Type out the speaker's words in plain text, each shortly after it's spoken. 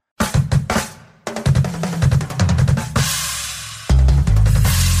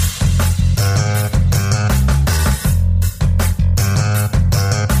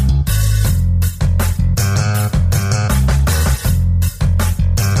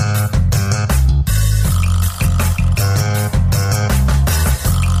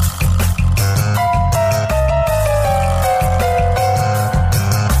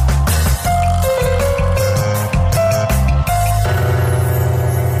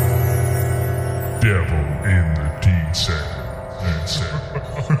devil in the detail.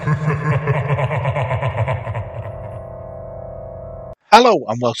 Hello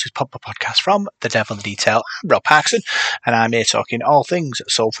and welcome to the Pop-Up Podcast from The Devil in the Detail. I'm Rob Parkinson and I'm here talking all things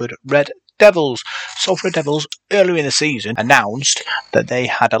Salford Red Devils. Salford Red Devils earlier in the season announced that they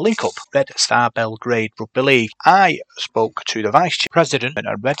had a link-up, Red Star Belgrade Rugby League. I spoke to the Vice President and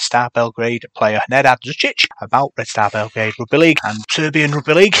Red Star Belgrade player Ned Adzucic about Red Star Belgrade Rugby League and Serbian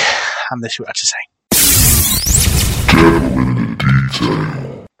Rugby League, and this is what I had to say. Devil in the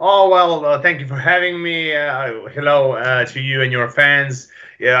detail. Oh, well, thank you for having me. Hello to you and your fans.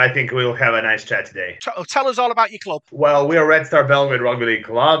 Yeah, I think we'll have a nice chat today. Tell us all about your club. Well, we are Red Star Belgrade Rugby League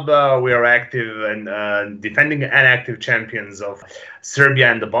Club. We are active and defending and active champions of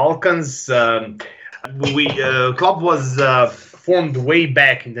Serbia and the Balkans. Club was formed way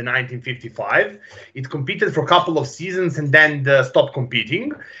back in the 1955. It competed for a couple of seasons and then stopped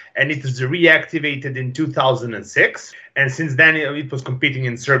competing, and it was reactivated in 2006. And since then, it was competing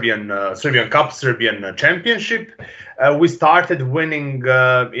in Serbian Cup, Serbian Championship. We started winning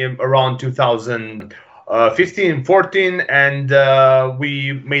around 2015-14, and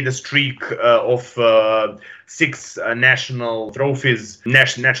we made a streak of 6 national trophies,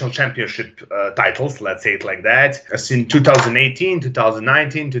 national championship titles, let's say it like that, in 2018,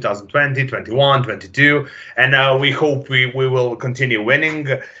 2019, 2020, 21, 22, and we hope we will continue winning.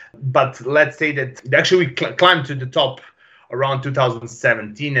 But let's say that actually we climbed to the top around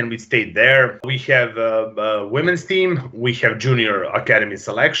 2017 and we stayed there. We have a women's team, we have junior academy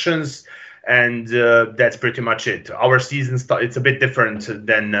selections, and that's pretty much it. Our season it's a bit different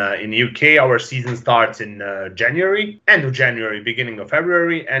than in UK. Our season starts in January, end of January, beginning of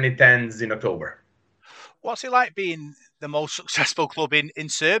February, and it ends in October. What's it like being the most successful club in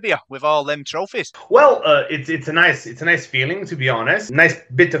Serbia with all them trophies? Well, it's a nice feeling, to be honest. Nice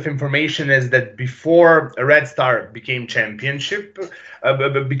bit of information is that before Red Star became champions,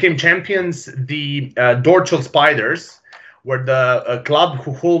 the Dorchel Spiders were the club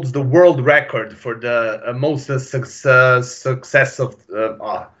who holds the world record for the most success of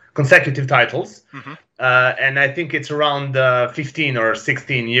consecutive titles. Mm-hmm. And I think it's around 15 or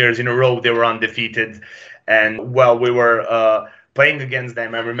 16 years in a row they were undefeated. And well, we were playing against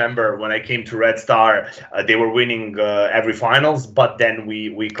them. I remember when I came to Red Star, they were winning every finals, but then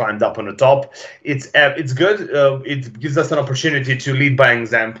we climbed up on the top. It's good. It gives us an opportunity to lead by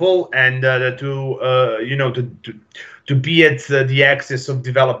example and to be at the axis of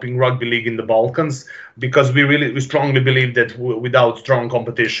developing rugby league in the Balkans, because we strongly believe that without strong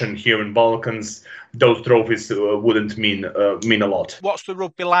competition here in Balkans, those trophies wouldn't mean a lot. What's the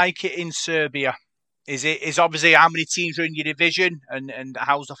rugby like in Serbia? Is obviously how many teams are in your division and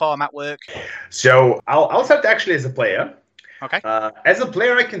how's the format work? So I'll start actually as a player. Okay. As a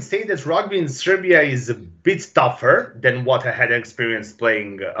player, I can say that rugby in Serbia is a bit tougher than what I had experienced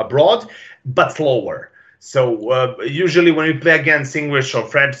playing abroad, but slower. So usually when we play against English or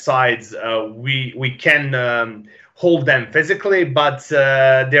French sides, we can hold them physically, but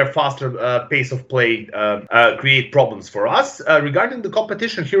their faster pace of play create problems for us. Regarding the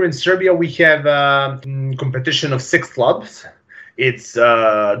competition here in Serbia, we have competition of 6 clubs. It's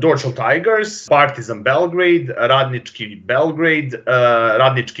Dorchel Tigers, Partizan Belgrade, Radnički Belgrade,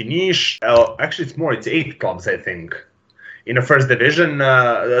 Radnički Niš. Actually, it's 8 clubs, I think. In the first division,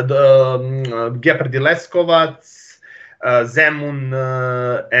 Gepardi Leskovac, Zemun,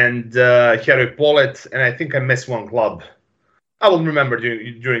 and Heroj Polet, and I think I missed one club. I will remember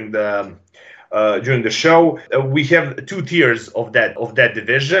during the show. We have 2 tiers of that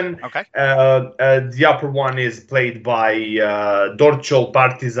division. Okay. The upper one is played by Dorchel,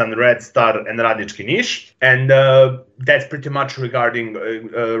 Partizan, Red Star, and Radnički Niš, and that's pretty much regarding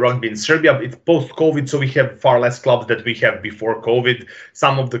rugby in Serbia. It's post-COVID, so we have far less clubs than we have before COVID.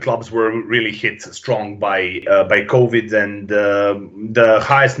 Some of the clubs were really hit strong by COVID, and the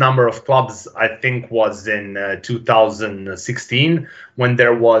highest number of clubs, I think, was in 2016, when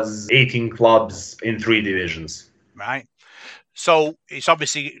there was 18 clubs in 3 divisions. Right. So it's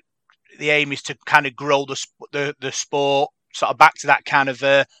obviously the aim is to kind of grow the sport sort of back to that kind of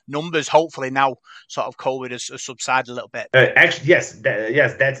numbers. Hopefully now sort of COVID has subsided a little bit. Actually, yes,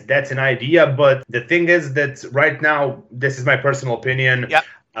 that's an idea. But the thing is that right now, this is my personal opinion. Yeah.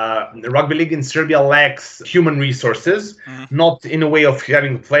 The rugby league in Serbia lacks human resources, not in a way of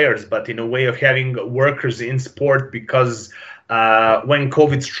having players, but in a way of having workers in sport, because when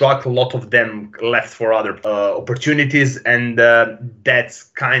COVID struck, a lot of them left for other opportunities, and that's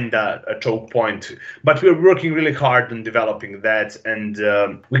kind of a choke point. But we're working really hard on developing that, and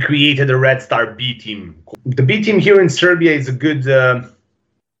we created a Red Star B team. The B team here in Serbia is a good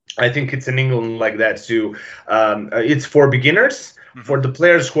I think it's in England like that too. It's for beginners, for the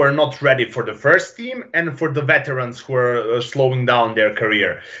players who are not ready for the first team, and for the veterans who are slowing down their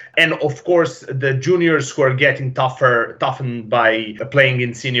career. And of course, the juniors who are getting toughened by playing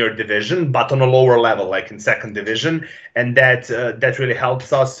in senior division, but on a lower level, like in second division. And that really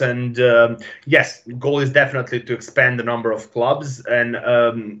helps us. And yes, goal is definitely to expand the number of clubs, and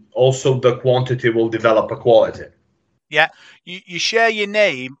also the quantity will develop a quality. Yeah, you share your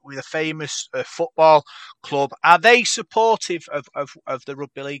name with a famous football club. Are they supportive of the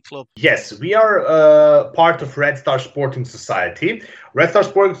rugby league club? Yes, we are part of Red Star Sporting Society. Red Star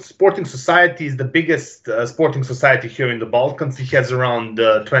Sporting Society is the biggest sporting society here in the Balkans. It has around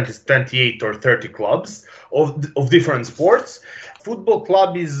 28 or 30 clubs of different sports. Football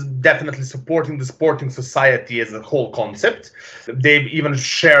club is definitely supporting the sporting society as a whole concept. They've even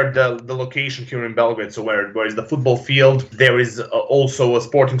shared the location here in Belgrade. So where is the football field? There is also a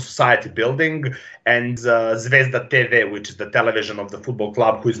sporting society building, and Zvezda TV, which is the television of the football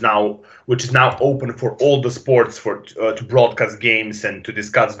club, which is now open for all the sports to broadcast games and to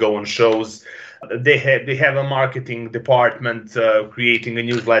discuss go-on shows. They have a marketing department creating a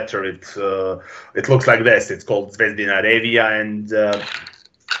newsletter. It looks like this. It's called Zvezdina Revija, and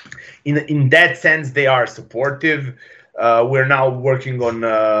in that sense, they are supportive. We're now working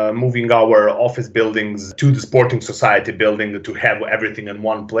on moving our office buildings to the Sporting Society building to have everything in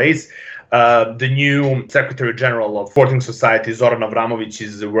one place. The new Secretary General of Sporting Society, Zoran Avramovic,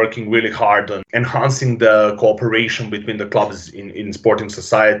 is working really hard on enhancing the cooperation between the clubs in Sporting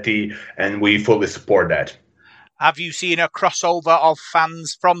Society, and we fully support that. Have you seen a crossover of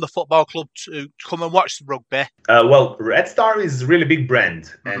fans from the football club to come and watch the rugby? Well, Red Star is a really big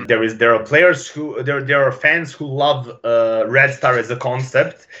brand, and there are players there are fans who love Red Star as a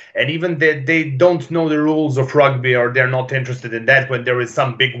concept, and even they don't know the rules of rugby or they're not interested in that. When there is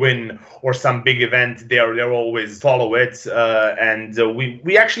some big win or some big event, they're always follow it, and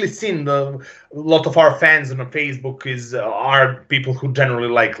we actually seen a lot of our fans on Facebook are people who generally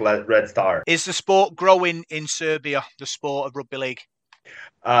like Red Star. Is the sport growing in Serbia, the sport of rugby league?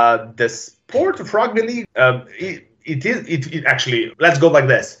 The sport of rugby league, it actually, let's go like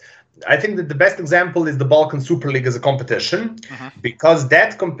this. I think that the best example is the Balkan Super League as a competition, because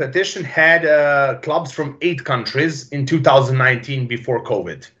that competition had clubs from 8 countries in 2019 before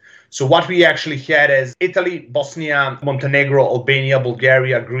COVID. So what we actually had is Italy, Bosnia, Montenegro, Albania,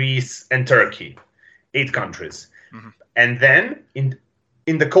 Bulgaria, Greece, and Turkey. 8 countries. And then in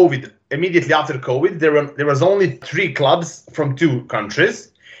the COVID, immediately after COVID, there was only 3 clubs from 2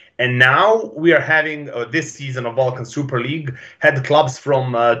 countries. And now we are having this season of Balkan Super League had clubs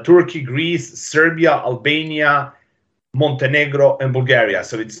from Turkey, Greece, Serbia, Albania, Montenegro, and Bulgaria.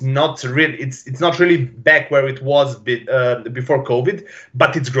 So it's not really back where it was before COVID,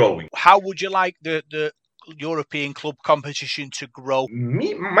 but it's growing. How would you like the European club competition to grow?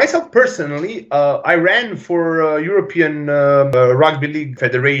 Myself personally, I ran for European Rugby League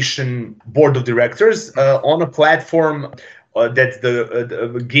Federation Board of Directors on a platform that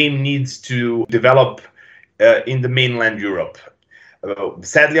the game needs to develop in the mainland Europe.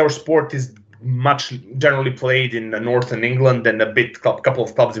 Sadly, our sport is much generally played in northern England and couple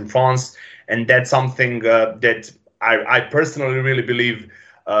of clubs in France, and that's something that I personally really believe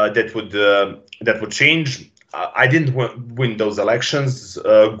that would change. I didn't win those elections.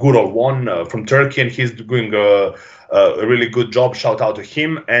 Gurov won from Turkey, and he's doing a really good job. Shout out to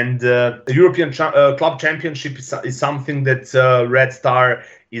him. And the European Club Championship is something that Red Star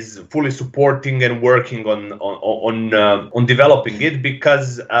is fully supporting and working on developing it,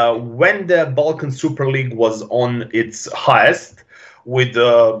 because when the Balkan Super League was on its highest, with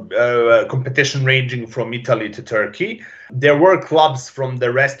competition ranging from Italy to Turkey, there were clubs from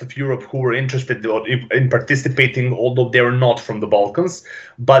the rest of Europe who were interested in participating, although they were not from the Balkans.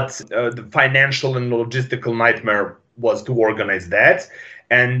 But the financial and logistical nightmare was to organize that.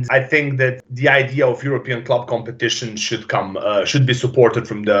 And I think that the idea of European club competition should be supported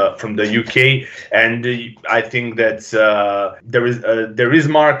from the UK, and I think that there is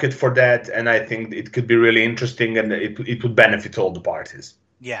market for that, and I think it could be really interesting, and it would benefit all the parties.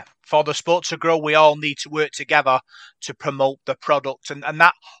 Yeah, for the sport to grow, we all need to work together to promote the product, and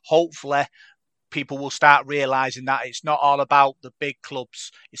that hopefully people will start realizing that it's not all about the big clubs,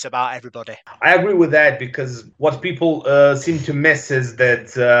 it's about everybody. I agree with that, because what people seem to miss is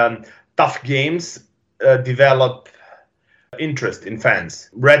that tough games develop interest in fans.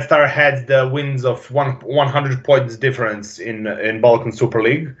 Red Star had the wins of 100 points difference in Balkan Super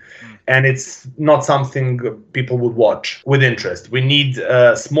League, and it's not something people would watch with interest. We need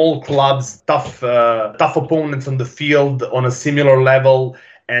small clubs, tough opponents on the field on a similar level,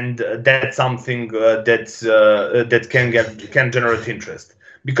 and that's something that can generate interest.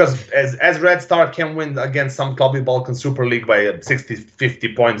 Because as Red Star can win against some club in Balkan Super League by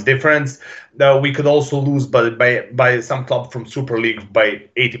 50 points difference, we could also lose by some club from Super League by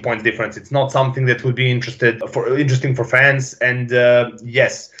 80 points difference. It's not something that would be interesting for fans. And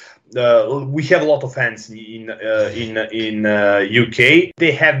yes, we have a lot of fans in UK.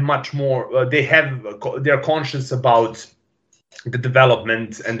 They have much more. They're conscious about the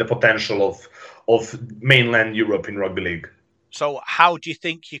development and the potential of mainland Europe in rugby league. So how do you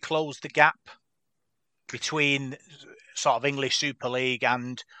think you close the gap between sort of English Super League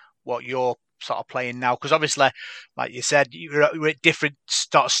and what you're sort of playing now? Because obviously, like you said, we're at different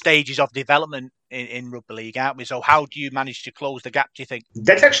sort of stages of development in rugby league, aren't we? So how do you manage to close the gap, do you think?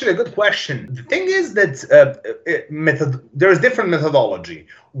 That's actually a good question. The thing is that there is different methodology.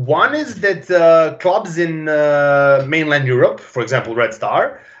 One is that clubs in mainland Europe, for example, Red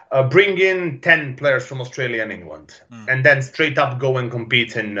Star, bring in 10 players from Australia and England, and then straight up go and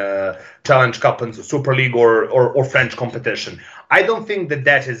compete in Challenge Cup and Super League or French competition. I don't think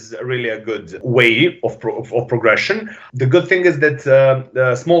that is really a good way of progression. The good thing is that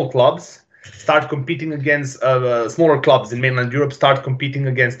the small clubs start competing against smaller clubs in mainland Europe, start competing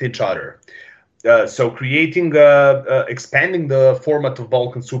against each other. So expanding the format of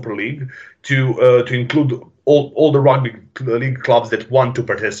Balkan Super League to include all the rugby league clubs that want to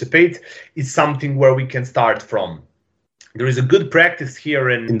participate is something where we can start from. There is a good practice here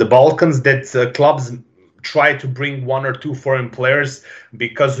in the Balkans that clubs try to bring 1 or 2 foreign players,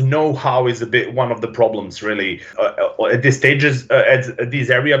 because know-how is one of the problems really at these stages, at these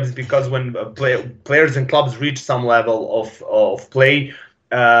areas, because when players and clubs reach some level of play,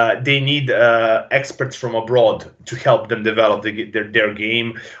 they need experts from abroad to help them develop their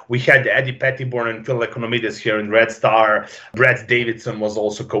game. We had Eddie Pettyborn and Phil Economides here in Red Star. Brett Davidson was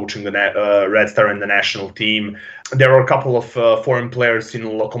also coaching the Red Star in the national team. There were a couple of foreign players in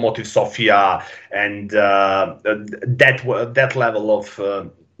Lokomotiv Sofia, and that level of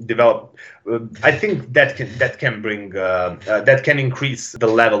develop. I think that can increase the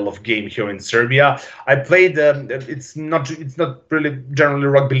level of game here in Serbia. I played. It's not really generally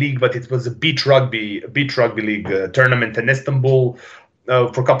rugby league, but it was a beach rugby league tournament in Istanbul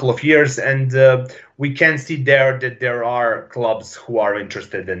for a couple of years, and we can see there that there are clubs who are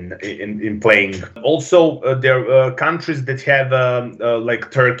interested in playing. Also, there are countries that have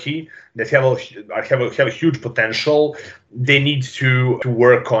like Turkey that have a huge potential. They need to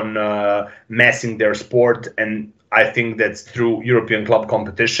work on massing their sport, and I think that's through European club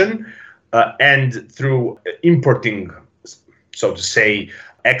competition and through importing, so to say,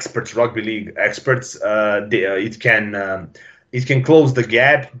 experts, rugby league experts. It can close the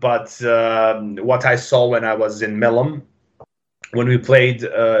gap. But what I saw when I was in Milan, when we played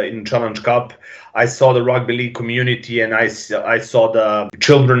in Challenge Cup, I saw the rugby league community, and I saw the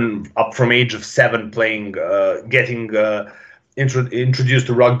children up from age of 7 playing, getting introduced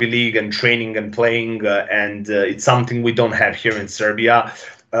to rugby league and training and playing, and it's something we don't have here in Serbia.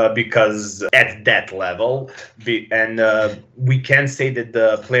 Because at that level, and we can say that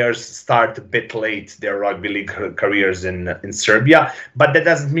the players start a bit late their rugby league careers in Serbia, but that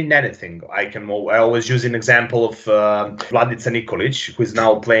doesn't mean anything. I always use an example of Vladica Nikolic, who is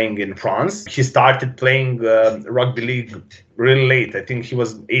now playing in France. He started playing rugby league really late. I think he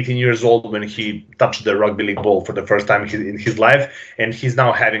was 18 years old when he touched the rugby league ball for the first time in his life, and he's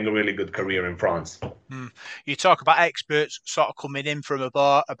now having a really good career in France. You talk about experts sort of coming in from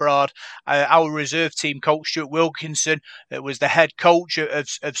abroad. Our reserve team coach, Stuart Wilkinson, was the head coach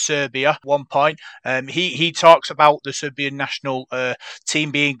of Serbia at one point. He talks about the Serbian national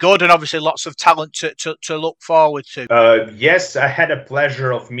team being good, and obviously lots of talent to look forward to. Yes, I had a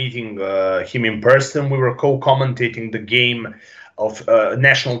pleasure of meeting him in person. We were co-commentating the game of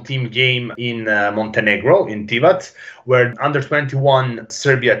national team game in Montenegro, in Tivat, where under 21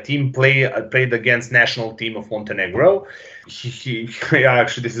 Serbia team played against national team of Montenegro.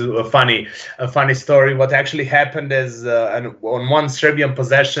 Actually, this is a funny story. What actually happened is on one Serbian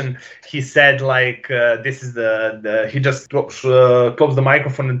possession, he said like this is he just closed the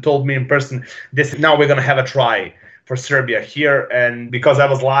microphone and told me in person, now we're gonna have a try for Serbia here, and because I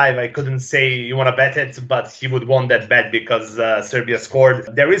was live, I couldn't say you want to bet it, but he would want that bet because Serbia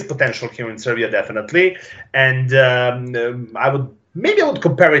scored. There is potential here in Serbia, definitely, and I would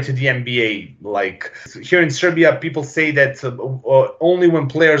compare it to the NBA. Like here in Serbia, people say that only when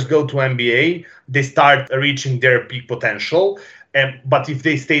players go to NBA, they start reaching their peak potential. But if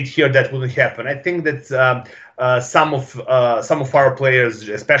they stayed here, that wouldn't happen. I think that some of our players,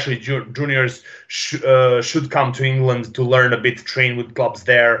 especially juniors, should come to England to learn a bit, train with clubs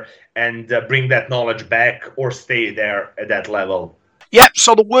there, and bring that knowledge back or stay there at that level. Yep.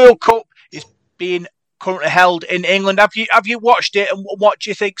 So the World Cup is being currently held in England. Have you watched it, and what do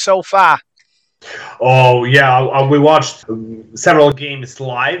you think so far? Oh yeah, we watched several games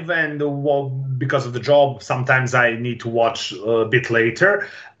live, and because of the job, sometimes I need to watch a bit later.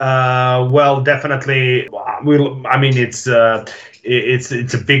 Well, definitely, it's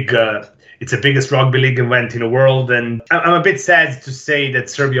a big. It's the biggest rugby league event in the world, and I'm a bit sad to say that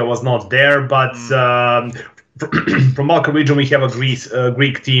Serbia was not there, but from Balkan region, we have a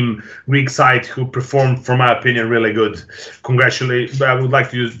Greek side who performed, from my opinion, really good. I would like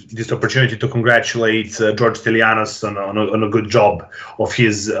to use this opportunity to congratulate George Stilianos on a good job of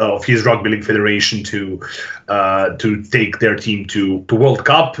his rugby league federation to take their team to World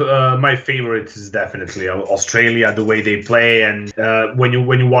Cup. My favorite is definitely Australia, the way they play, and when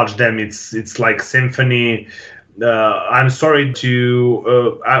you watch them, it's like symphony. I'm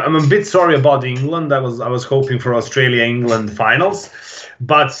a bit sorry about England. I was hoping for Australia-England finals,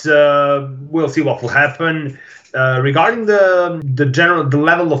 but we'll see what will happen. Regarding the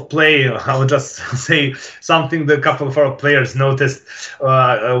level of play, I would just say something that a couple of our players noticed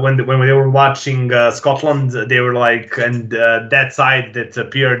when they were watching Scotland. They were like, and that side that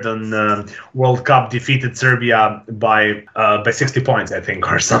appeared on World Cup defeated Serbia by 60 points, I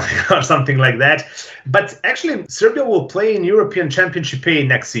think, or something like that. But actually, Serbia will play in European Championship A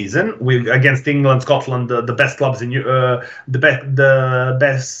next season against England, Scotland, the best clubs in the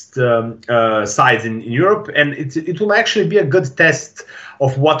best sides in Europe, and it will actually be a good test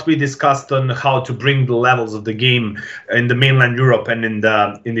of what we discussed on how to bring the levels of the game in the mainland Europe and in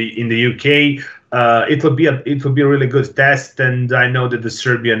the UK. It will be a really good test, and I know that the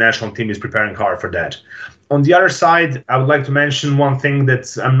Serbia national team is preparing hard for that. On the other side, I would like to mention one thing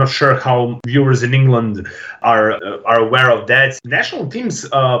that I'm not sure how viewers in England are aware of. That national teams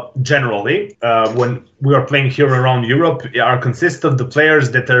generally, when we are playing here around Europe, consist of the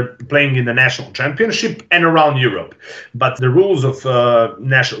players that are playing in the national championship and around Europe. But the rules of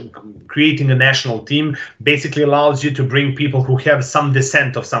creating a national team basically allows you to bring people who have some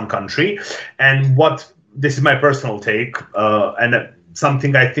descent of some country. And this is my personal take, and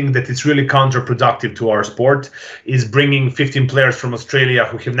something I think that it's really counterproductive to our sport is bringing 15 players from Australia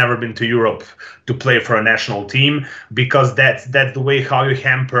who have never been to Europe to play for a national team, because that's the way how you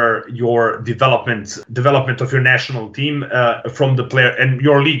hamper your development of your national team from the player and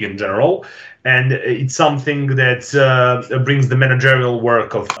your league in general. And it's something that brings the managerial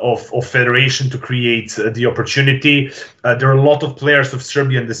work of federation to create the opportunity. There are a lot of players of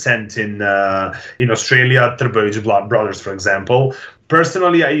Serbian descent in Australia, Trbojevic brothers, for example.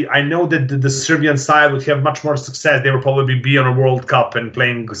 Personally, I know that the Serbian side would have much more success. They would probably be on a World Cup and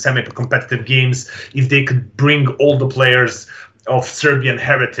playing semi-competitive games if they could bring all the players of Serbian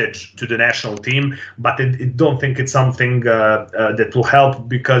heritage to the national team. But I don't think it's something that will help,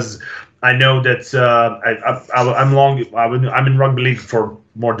 because I know that I'm in rugby league for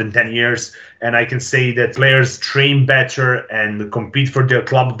more than 10 years, and I can say that players train better and compete for their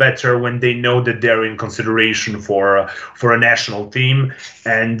club better when they know that they're in consideration for a national team.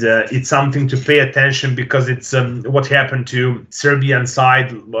 And it's something to pay attention, because it's what happened to Serbian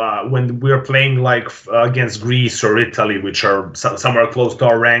side when we are playing like against Greece or Italy, which are somewhere close to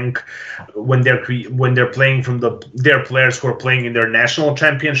our rank. When they're playing from their players who are playing in their national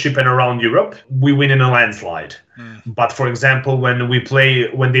championship and around Europe, we win in a landslide. But for example, when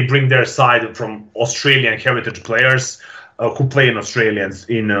they bring their side from Australian heritage players who play in Australians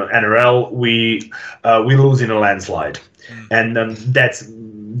in NRL, we lose in a landslide. And that's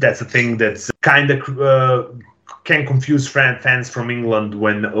a thing that's kind of can confuse fans from England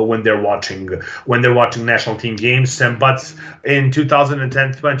when they're watching national team games. But in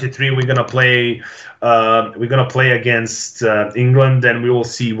 2023 we're gonna play against England, and we will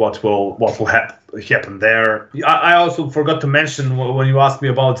see what will happen there. I also forgot to mention when you asked me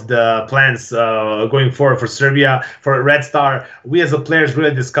about the plans going forward for Serbia, for Red Star. We as a players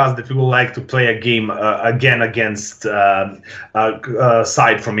really discussed that we would like to play a game again against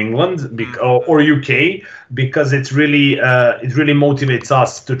side from England or UK, because it really motivates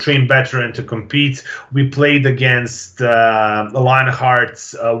us to train better and to compete. We played against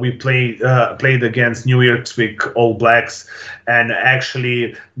Lionhearts. We played against New Year's Week All Blacks, and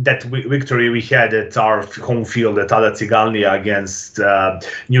actually that victory we had at our home field at Ada Cigalnia against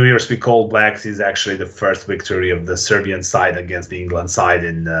New Year's Week All Blacks is actually the first victory of the Serbian side against the England side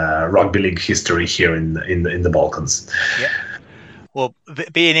in rugby league history here in the Balkans. Yeah. Well,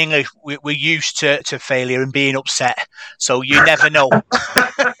 being English, we're used to failure and being upset, so you never know.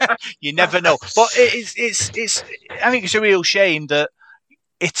 You never know. But it's. I think it's a real shame that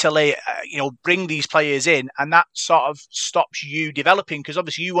Italy, bring these players in, and that sort of stops you developing, because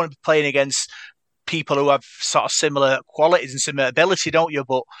obviously you want to be playing against people who have sort of similar qualities and similar ability, don't you?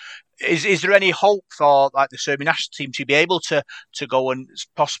 But is there any hope for like the Serbian national team to be able to go and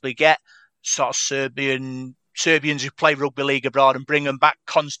possibly get sort of Serbians who play rugby league abroad and bring them back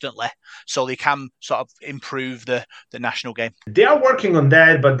constantly so they can sort of improve the national game? They are working on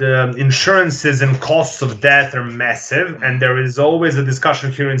that, but the insurances and costs of that are massive, and there is always a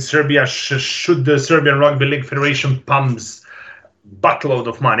discussion here in Serbia, should the Serbian Rugby League Federation pumps buttload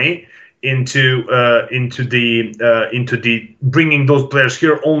of money into the bringing those players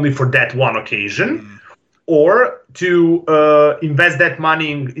here only for that one occasion, or to invest that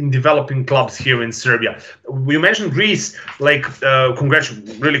money in developing clubs here in Serbia. We mentioned Greece,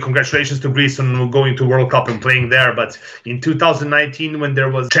 congratulations to Greece on going to World Cup and playing there. But in 2019, when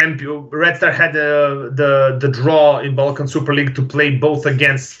there was Red Star had the draw in Balkan Super League to play both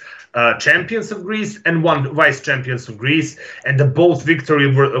against champions of Greece and one vice champions of Greece, and the both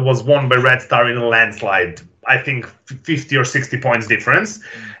victory was won by Red Star in a landslide. I think 50 or 60 points difference.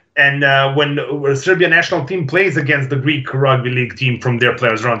 And when the Serbian national team plays against the Greek rugby league team from their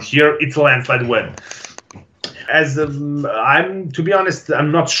players around here, it's a landslide win. To be honest,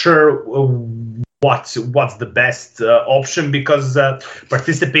 I'm not sure what's the best option, because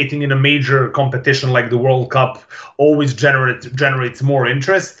participating in a major competition like the World Cup always generates more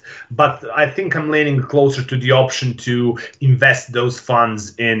interest. But I think I'm leaning closer to the option to invest those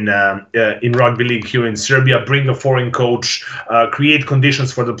funds in rugby league here in Serbia, bring a foreign coach, create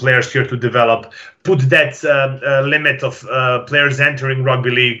conditions for the players here to develop, put that limit of players entering rugby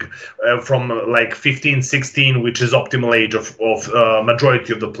league from like 15, 16, which is optimal age of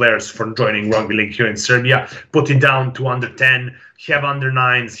majority of the players for joining rugby league here in Serbia, put it down to under 10, have under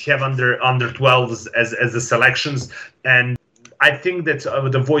 9s, have under 12s as the selections. And I think that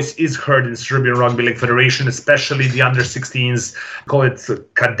the voice is heard in Serbian Rugby League Federation, especially the under 16s, call it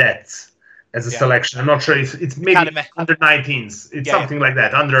cadets as a selection. I'm not sure if it's maybe Academy. Under 19s. It's something like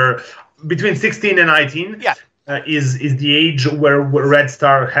that. Between 16 and 19 is the age where Red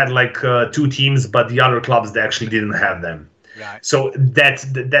Star had like 2 teams, but the other clubs, they actually didn't have them. Right. So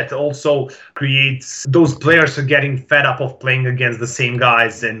that also creates, those players are getting fed up of playing against the same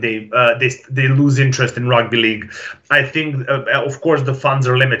guys, and they lose interest in rugby league. I think, of course, the funds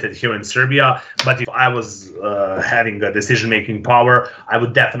are limited here in Serbia, but if I was having a decision-making power, I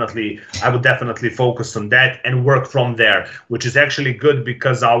would definitely focus on that and work from there, which is actually good,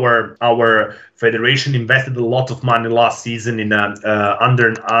 because our federation invested a lot of money last season in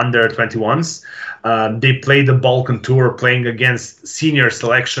under 21s. They played the Balkan tour, playing against senior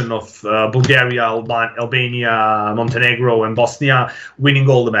selection of Bulgaria, Albania, Montenegro, and Bosnia, winning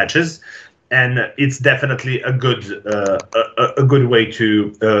all the matches. And it's definitely a good way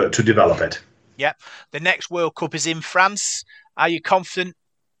to develop it. Yeah, the next World Cup is in France. Are you confident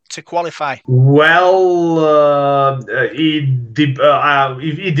to qualify? Well,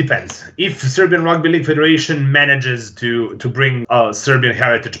 it depends. If Serbian Rugby League Federation manages to bring Serbian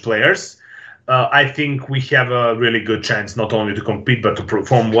heritage players, I think we have a really good chance not only to compete but to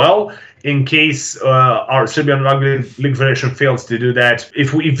perform well. In case our Serbian Rugby League Federation fails to do that,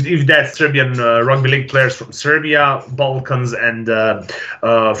 if that Serbian Rugby League players from Serbia, Balkans, and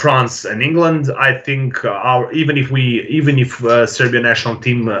France and England, I think even if Serbian national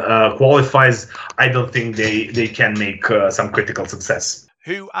team qualifies, I don't think they can make some critical success.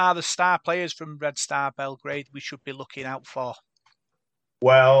 Who are the star players from Red Star Belgrade we should be looking out for?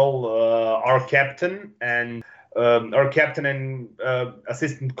 Well, our captain and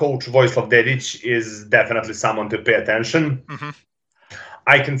assistant coach Vojislav Dedić is definitely someone to pay attention. Mm-hmm.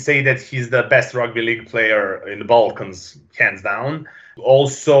 I can say that he's the best rugby league player in the Balkans, hands down.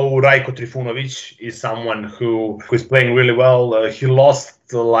 Also, Rajko Trifunović is someone who is playing really well. He lost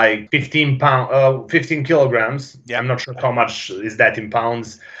like 15 kilograms. Yeah. I'm not sure how much is that in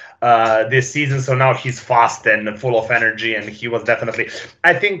pounds. This season, so now he's fast and full of energy, and he was definitely.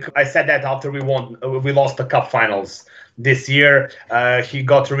 I think I said that after we lost the cup finals this year. He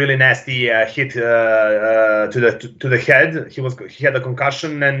got a really nasty hit to the head. He had a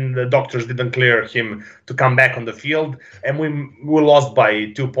concussion, and the doctors didn't clear him to come back on the field, and we lost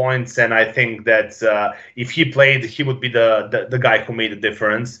by 2 points. And I think that if he played, he would be the guy who made the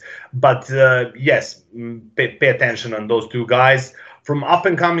difference. But yes, pay attention on those two guys. From up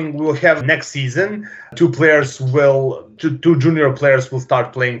and coming, we'll have next season. Two junior players will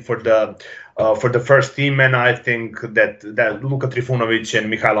start playing for the first team, and I think that Luka Trifunovic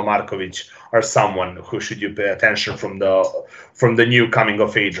and Mihailo Markovic are someone who should you pay attention from the new coming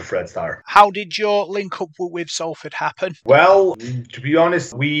of age of Red Star. How did your link up with Salford happen? Well, to be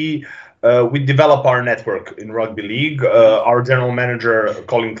honest, we develop our network in rugby league. Our general manager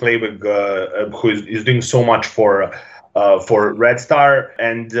Colin Claywig, who is doing so much for Red Star,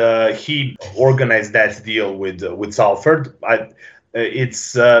 and he organized that deal with Salford.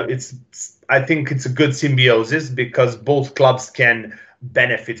 I think it's a good symbiosis because both clubs can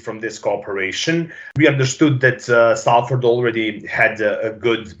benefit from this cooperation. We understood that Salford already had a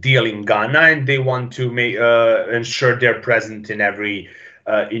good deal in Ghana, and they want to ensure they're present in everywhere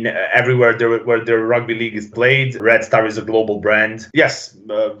where their rugby league is played. Red Star is a global brand. Yes,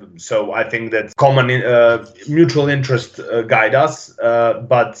 so I think that common mutual interest guide us,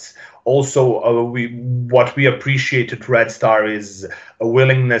 but also what we appreciate at Red Star is a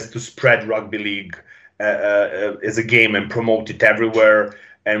willingness to spread rugby league as a game and promote it everywhere,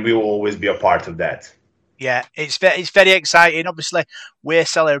 and we will always be a part of that. Yeah, it's very exciting. Obviously, we're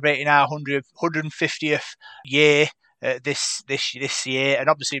celebrating our 150th year this year, and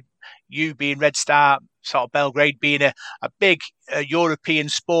obviously you being Red Star, sort of Belgrade being a big European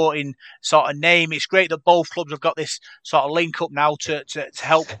sporting sort of name, it's great that both clubs have got this sort of link up now to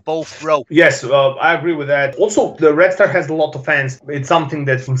help both grow. Yes, I agree with that. Also, the Red Star has a lot of fans. It's something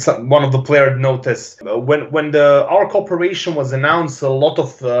that one of the players noticed when our cooperation was announced. A lot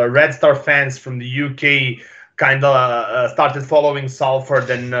of Red Star fans from the UK kind of started following Salford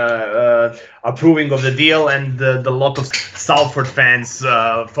and approving of the deal, and a lot of Salford fans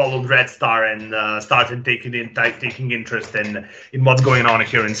followed Red Star and started taking interest in what's going on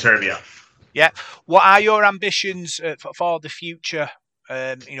here in Serbia. Yeah. What are your ambitions for the future,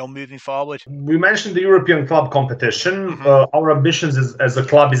 moving forward? We mentioned the European club competition. Mm-hmm. Our ambitions as a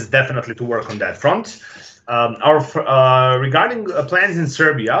club is definitely to work on that front. Regarding plans in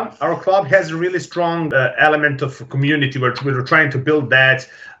Serbia, our club has a really strong element of community. We're trying to build that.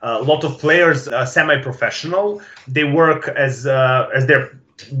 A lot of players, semi-professional. They work as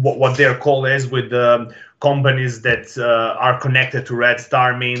what their call is with companies that are connected to Red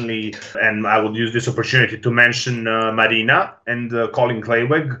Star mainly, and I will use this opportunity to mention Marina and Colin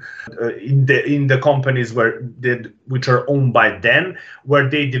Claywig in the companies which are owned by them, where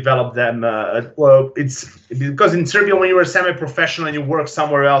they develop them. It's because in Serbia, when you are semi-professional and you work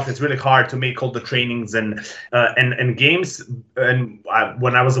somewhere else, it's really hard to make all the trainings and games. And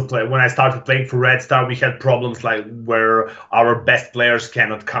when I started playing for Red Star, we had problems like where our best players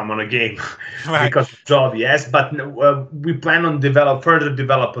cannot come on a game because of job. Yes, but we plan on further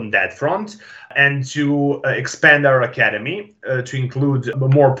develop on that front and to expand our academy to include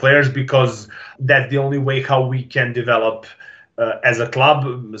more players, because that's the only way how we can develop as a club.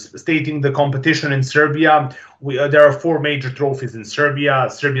 Stating the competition in Serbia, there are 4 major trophies in Serbia: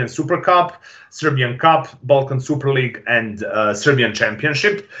 Serbian Super Cup, Serbian Cup, Balkan Super League, and Serbian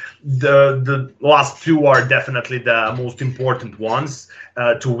Championship. The last 2 are definitely the most important ones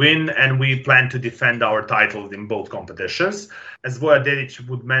to win, and we plan to defend our titles in both competitions. As Voja Dedić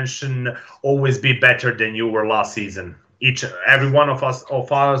would mention, always be better than you were last season. Every one of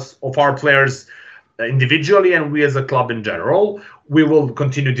our players individually, and we as a club in general, we will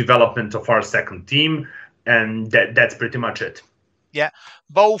continue development of our second team, and that's pretty much it. Yeah,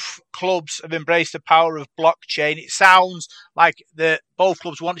 both clubs have embraced the power of blockchain. It sounds like both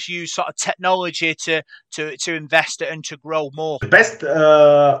clubs want to use sort of technology to invest it and to grow more. The best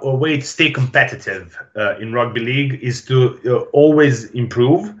way to stay competitive in rugby league is to always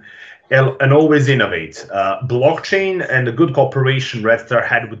improve and always innovate. Blockchain and the good cooperation Red Star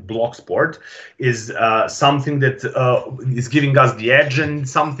had with Blocksport is something that is giving us the edge, and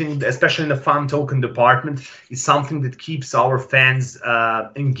something, especially in the fan token department, is something that keeps our fans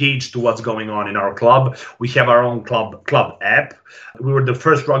engaged to what's going on in our club. We have our own club app. We were the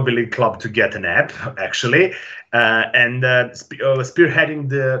first rugby league club to get an app, actually. And spearheading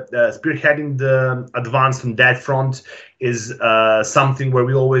the advance on that front is something where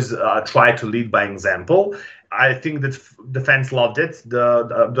we always try to lead by example. I think that the fans loved it.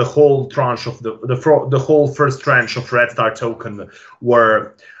 The whole tranche of the whole first tranche of Red Star token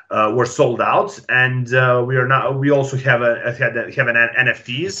were sold out, and we also have an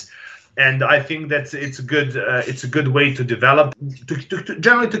NFTs. And I think that it's a good way to develop,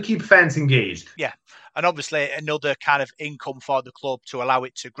 generally to keep fans engaged. Yeah. and obviously another kind of income for the club to allow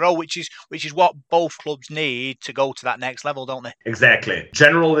it to grow, which is what both clubs need to go to that next level, don't they? Exactly.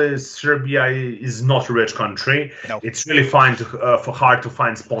 Generally, Serbia is not a rich country. No. It's really hard to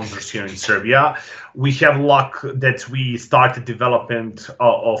find sponsors here in Serbia. We have luck that we started development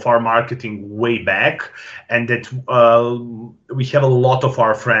of our marketing way back, and that we have a lot of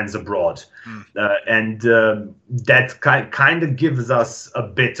our friends abroad. And that kind of gives us a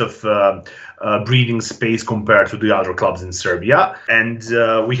bit of breathing space compared to the other clubs in Serbia. And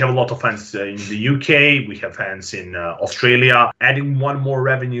we have a lot of fans in the UK, we have fans in Australia. Adding one more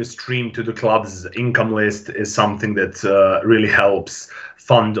revenue stream to the club's income list is something that really helps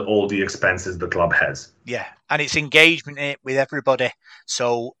fund all the expenses the club has. Yeah, and it's engagement with everybody.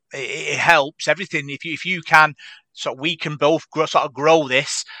 So it helps everything. If you can, so we can both grow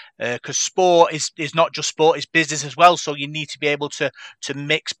this, because sport is not just sport, it's business as well. So you need to be able to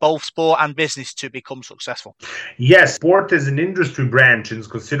mix both sport and business to become successful. Yes, sport is an industry branch and is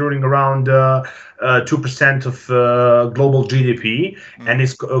considering around 2% of global GDP, and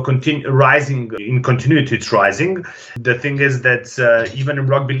is rising in continuity. It's rising. The thing is that even in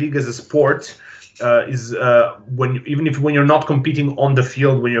rugby league as a sport, when you're not competing on the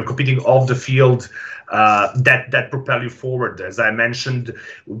field, when you're competing off the field, that propel you forward. As I mentioned,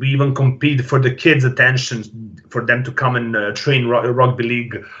 we even compete for the kids' attention, for them to come and train rugby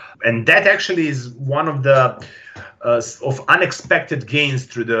league, and that actually is one of the of unexpected gains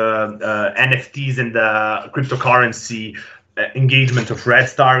through the NFTs and the cryptocurrency engagement of Red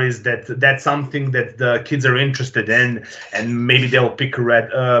Star, is that's something that the kids are interested in, and maybe they'll pick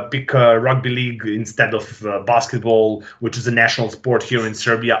rugby league instead of basketball, which is a national sport here in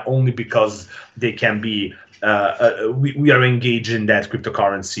Serbia, only because they can be we are engaged in that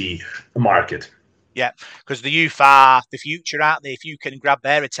cryptocurrency market. Yeah, because the youth are the future, aren't they? If you can grab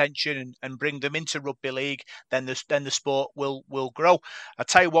their attention and bring them into rugby league, then the sport will grow. I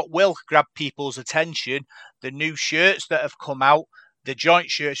tell you what will grab people's attention: the new shirts that have come out, the joint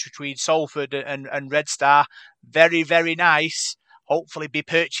shirts between Salford and Red Star. Very, very nice. Hopefully be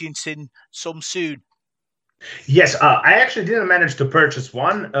purchasing some soon. Yes, I actually didn't manage to purchase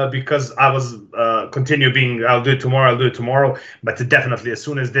one because I was continue being, I'll do it tomorrow. But definitely, as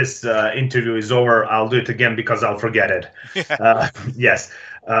soon as this interview is over, I'll do it again because I'll forget it. Yes.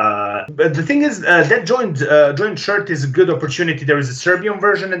 But the thing is, that joint shirt is a good opportunity. There is a Serbian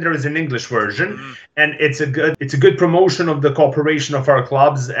version and there is an English version, and it's a good promotion of the cooperation of our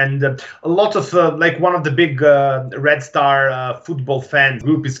clubs. And a lot of like one of the big Red Star football fan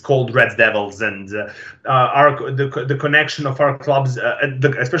group is called Red Devils, and the connection of our clubs,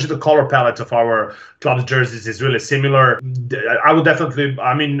 especially the color palette of our club's jerseys, is really similar. I would definitely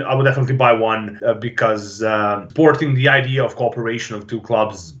buy one because supporting the idea of cooperation of two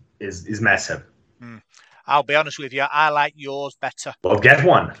clubs is massive. I'll be honest with you, I like yours better. Well, get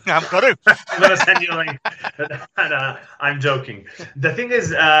one. I'm going to. I'm going to send you a link. I'm joking. The thing is,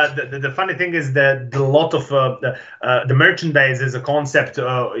 the funny thing is that a lot of the merchandise as a concept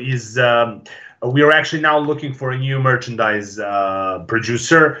is. We are actually now looking for a new merchandise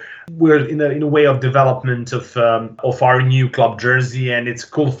producer. We're in a way of development of our new club jersey, and it's a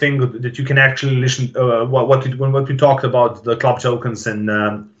cool thing that you can actually listen what we talked about the club tokens and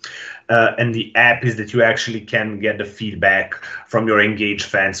the app, is that you actually can get the feedback from your engaged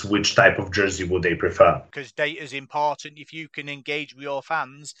fans, which type of jersey would they prefer. Because data is important. If you can engage with your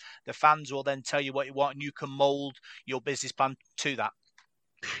fans, the fans will then tell you what you want, and you can mold your business plan to that.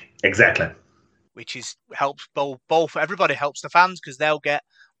 Exactly. Which helps both. Everybody helps the fans because they'll get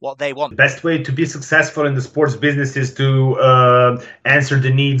what they want. The best way to be successful in the sports business is to answer the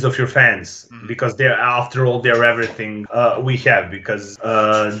needs of your fans, because after all, they're everything we have. Because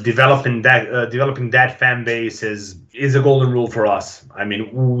developing that fan base is a golden rule for us. I mean,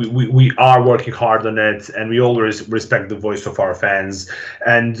 we are working hard on it, and we always respect the voice of our fans.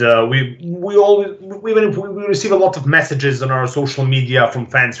 And we receive a lot of messages on our social media from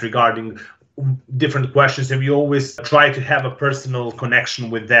fans regarding different questions, and we always try to have a personal connection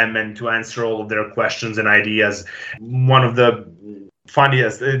with them and to answer all of their questions and ideas. One of the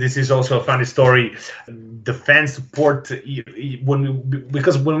funniest, this is also a funny story, the fan support,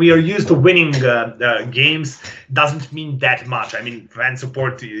 because when we are used to winning games, doesn't mean that much. I mean, fan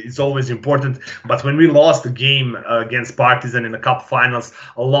support is always important, but when we lost the game against Partizan in the cup finals,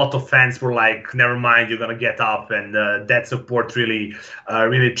 a lot of fans were like, never mind, you're gonna get up, and that support really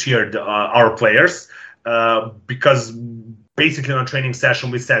cheered our players, because basically on a training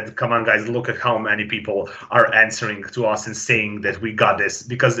session, we said, come on, guys, look at how many people are answering to us and saying that we got this,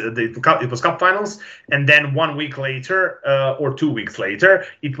 because it was cup finals. And then 1 week later, or 2 weeks later,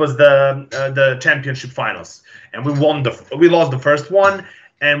 it was the championship finals. And we lost the first one,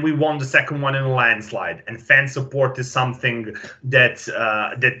 and we won the second one in a landslide. And fan support is something that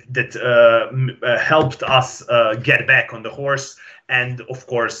helped us get back on the horse. And of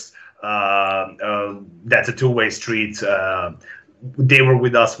course, that's a two-way street. They were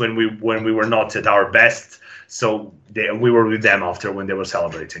with us when we were not at our best, so we were with them after when they were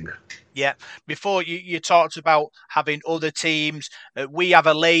celebrating. Yeah, before you talked about having other teams. We have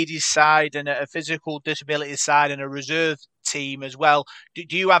a ladies' side and a physical disability side and a reserve team as well.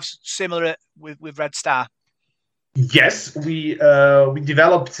 Do you have similar with Red Star? Yes, we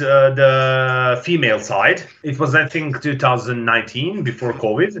developed the female side. It was, I think, 2019, before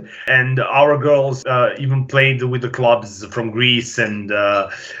COVID, and our girls even played with the clubs from Greece and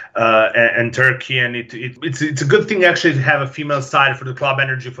Turkey, and it's a good thing actually to have a female side for the club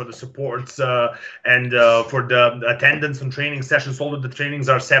energy, for the supports, and for the attendance on training sessions. All of the trainings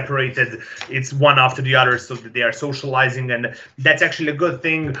are separated; it's one after the other, so that they are socializing, and that's actually a good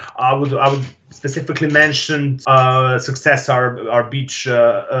thing. I would specifically mention success our beach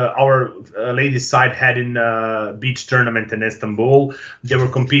our ladies side had in beach tournament in Istanbul. They were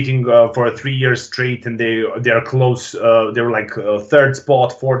competing for 3 years straight, and they are close. They were like third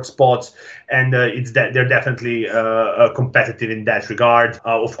spot, fourth spot, and they're definitely competitive in that regard.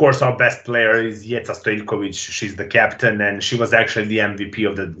 Of course, our best player is Jeca Stojkovic. She's the captain, and she was actually the MVP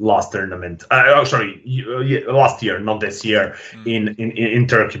of the last tournament. Last year, not this year, in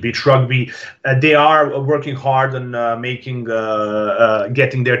Turkey beach rugby. They are working hard on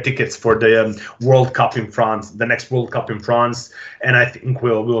getting their tickets for the World Cup in France, the next World Cup in France, and I think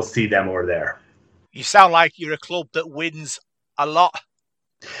we'll see them over there. You sound like you're a club that wins a lot.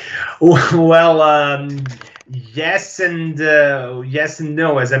 Well, yes and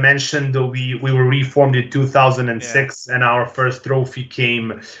no. As I mentioned, we were reformed in 2006, and our first trophy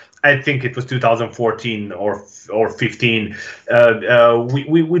came, I think it was 2014 or 15.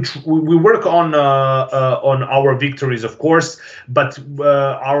 We work on our victories, of course, but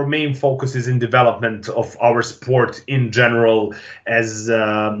our main focus is in development of our sport in general. As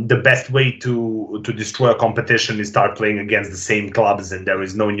the best way to destroy a competition is start playing against the same clubs, and there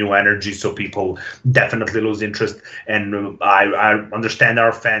is no new energy, so people definitely lose interest. And I understand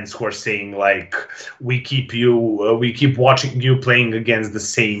our fans who are saying like, we keep watching you playing against the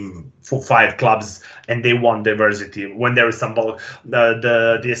same 4-5 clubs, and they want diversity. When there is some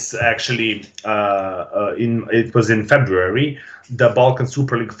this actually it was in February, the Balkan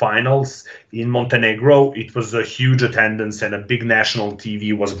Super League finals in Montenegro. It was a huge attendance, and a big national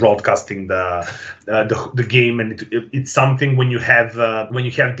TV was broadcasting the game. And it's something when you have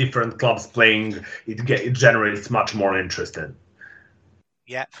different clubs playing, it generates much more interest in.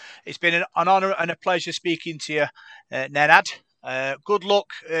 Yeah, it's been an honour and a pleasure speaking to you, Nenad. Good luck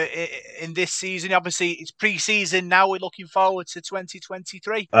in this season. Obviously, it's pre-season now. We're looking forward to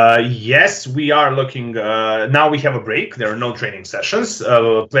 2023. Yes, we are looking. Now we have a break. There are no training sessions.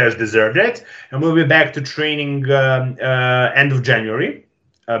 Players deserve it. And we'll be back to training end of January.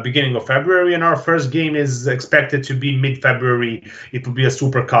 Beginning of February, and our first game is expected to be mid-February. It will be a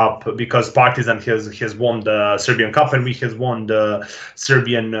Super Cup because Partizan has won the Serbian Cup and we has won the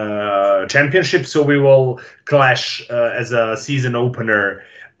Serbian Championship. So we will clash as a season opener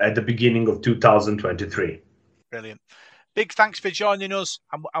at the beginning of 2023. Brilliant. Big thanks for joining us,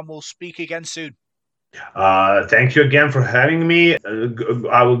 and we'll speak again soon. Thank you again for having me.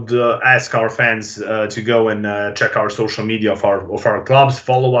 I would ask our fans to go and check our social media of our clubs.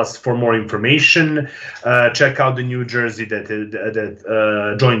 Follow us for more information. Check out the new jersey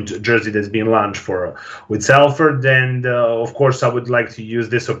that joint jersey that's been launched with Salford. And of course, I would like to use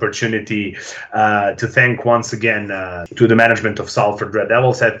this opportunity to thank once again to the management of Salford Red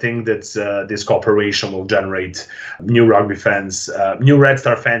Devils. I think that this cooperation will generate new rugby fans, new Red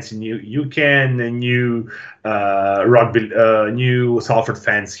Star fans in UK, and new new Salford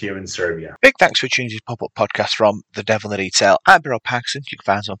fans here in Serbia. Big thanks for tuning to this pop-up podcast from The Devil in the Detail. I'm Rob Paxson. You can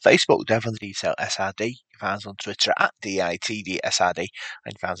find us on Facebook, Devil in the Detail SRD. You can find us on Twitter at DITDSRD. And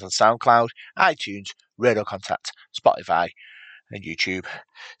you can find us on SoundCloud, iTunes, Radio Contact, Spotify, and YouTube.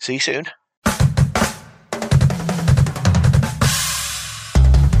 See you soon.